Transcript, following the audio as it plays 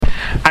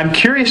I'm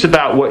curious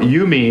about what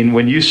you mean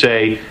when you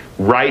say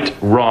right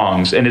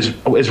wrongs, and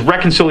is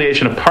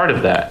reconciliation a part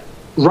of that?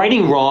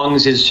 Righting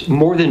wrongs is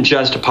more than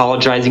just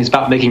apologizing. It's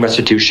about making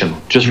restitution,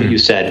 just what you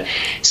said.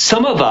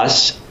 Some of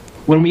us,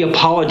 when we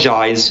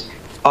apologize,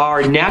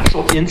 our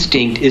natural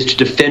instinct is to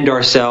defend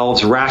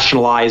ourselves,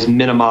 rationalize,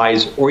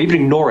 minimize, or even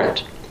ignore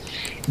it.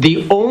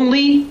 The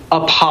only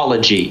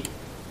apology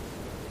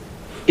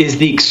is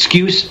the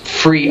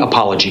excuse-free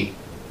apology,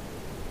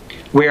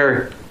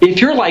 where if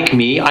you're like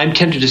me, I'm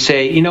tempted to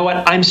say, you know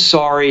what, I'm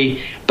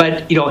sorry,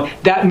 but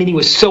that meeting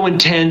was so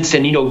intense,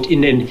 and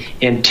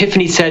and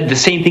Tiffany said the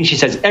same thing she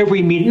says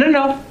every meeting.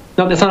 No,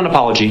 that's not an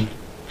apology.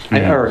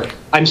 Yeah. Or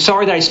I'm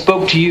sorry that I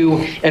spoke to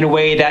you in a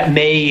way that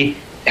may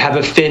have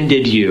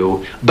offended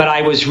you, but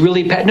I was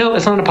really no,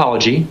 that's not an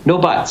apology. No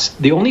buts.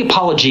 The only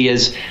apology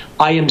is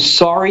I am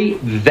sorry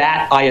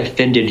that I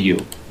offended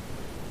you.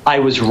 I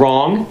was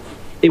wrong.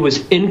 It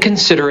was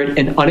inconsiderate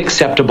and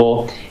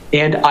unacceptable,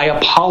 and I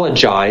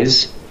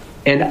apologize,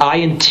 and I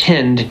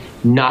intend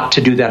not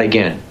to do that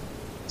again.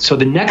 So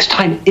the next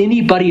time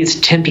anybody is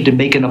tempted to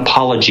make an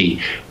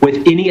apology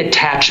with any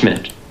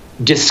attachment,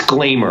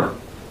 disclaimer,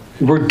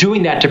 we're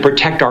doing that to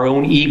protect our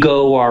own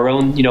ego, our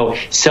own,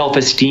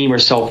 self-esteem or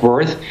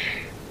self-worth.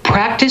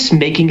 Practice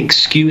making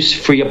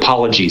excuse-free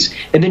apologies.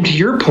 And then to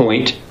your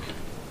point,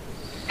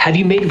 have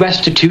you made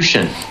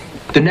restitution?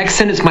 The next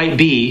sentence might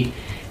be,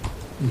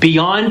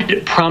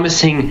 beyond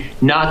promising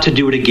not to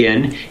do it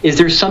again, is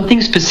there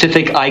something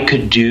specific I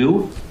could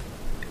do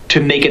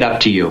to make it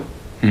up to you?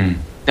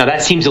 Now,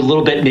 that seems a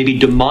little bit maybe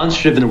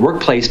demonstrative in the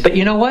workplace, but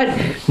you know what?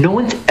 No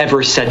one's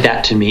ever said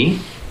that to me.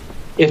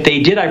 If they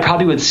did, I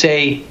probably would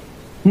say,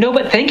 no,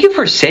 but thank you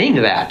for saying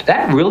that.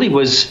 That really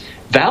was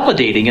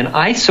validating, and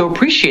I so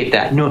appreciate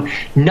that. No,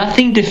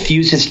 nothing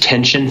diffuses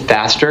tension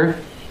faster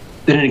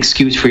than an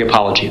excuse-free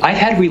apology. I've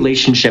had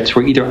relationships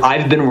where either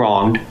I've been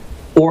wronged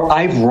or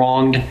I've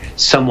wronged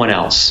someone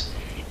else.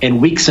 And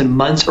weeks and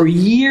months or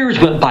years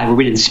went by where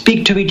we didn't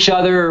speak to each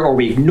other, or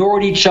we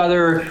ignored each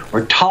other,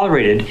 or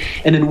tolerated.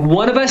 And then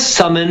one of us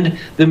summoned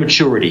the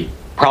maturity,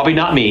 probably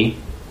not me,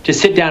 to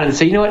sit down and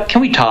say, you know what,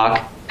 can we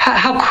talk?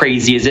 How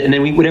crazy is it? And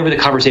then whatever the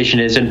conversation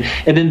is, and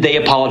then they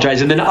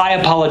apologize, and then I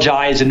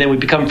apologize, and then we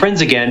become friends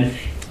again.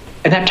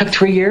 And that took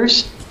 3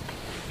 years.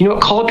 You know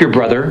what, call up your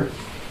brother,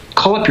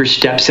 call up your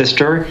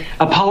stepsister,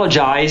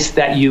 apologize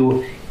that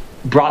you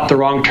brought the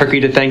wrong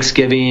turkey to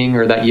Thanksgiving,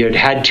 or that you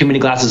had too many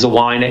glasses of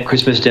wine at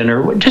Christmas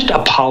dinner. Just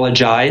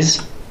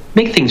apologize.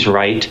 Make things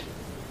right.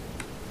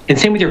 And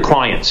same with your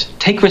clients.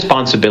 Take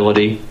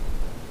responsibility.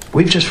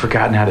 We've just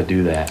forgotten how to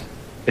do that,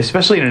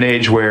 especially in an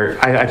age where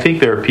I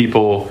think there are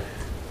people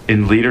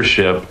in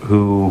leadership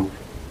who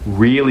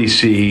really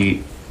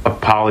see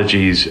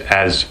apologies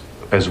as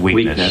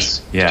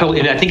weakness. Yeah.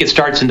 Totally. And I think it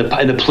starts in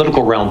the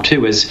political realm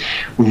too, is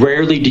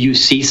rarely do you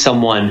see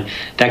someone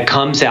that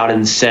comes out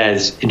and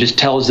says and just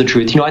tells the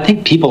truth. I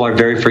think people are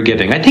very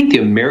forgiving. I think the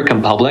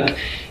American public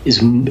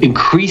is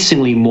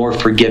increasingly more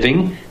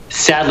forgiving.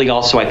 Sadly,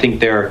 also, I think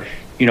they're,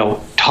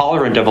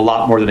 tolerant of a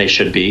lot more than they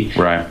should be.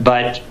 Right.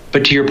 But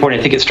to your point,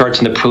 I think it starts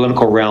in the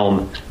political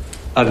realm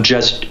of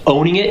just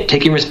owning it,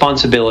 taking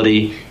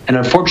responsibility. And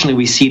unfortunately,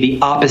 we see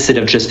the opposite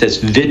of just this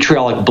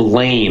vitriolic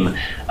blame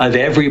of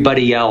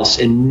everybody else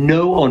and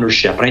no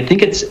ownership. And I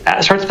think it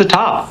starts at the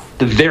top,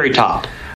 the very top.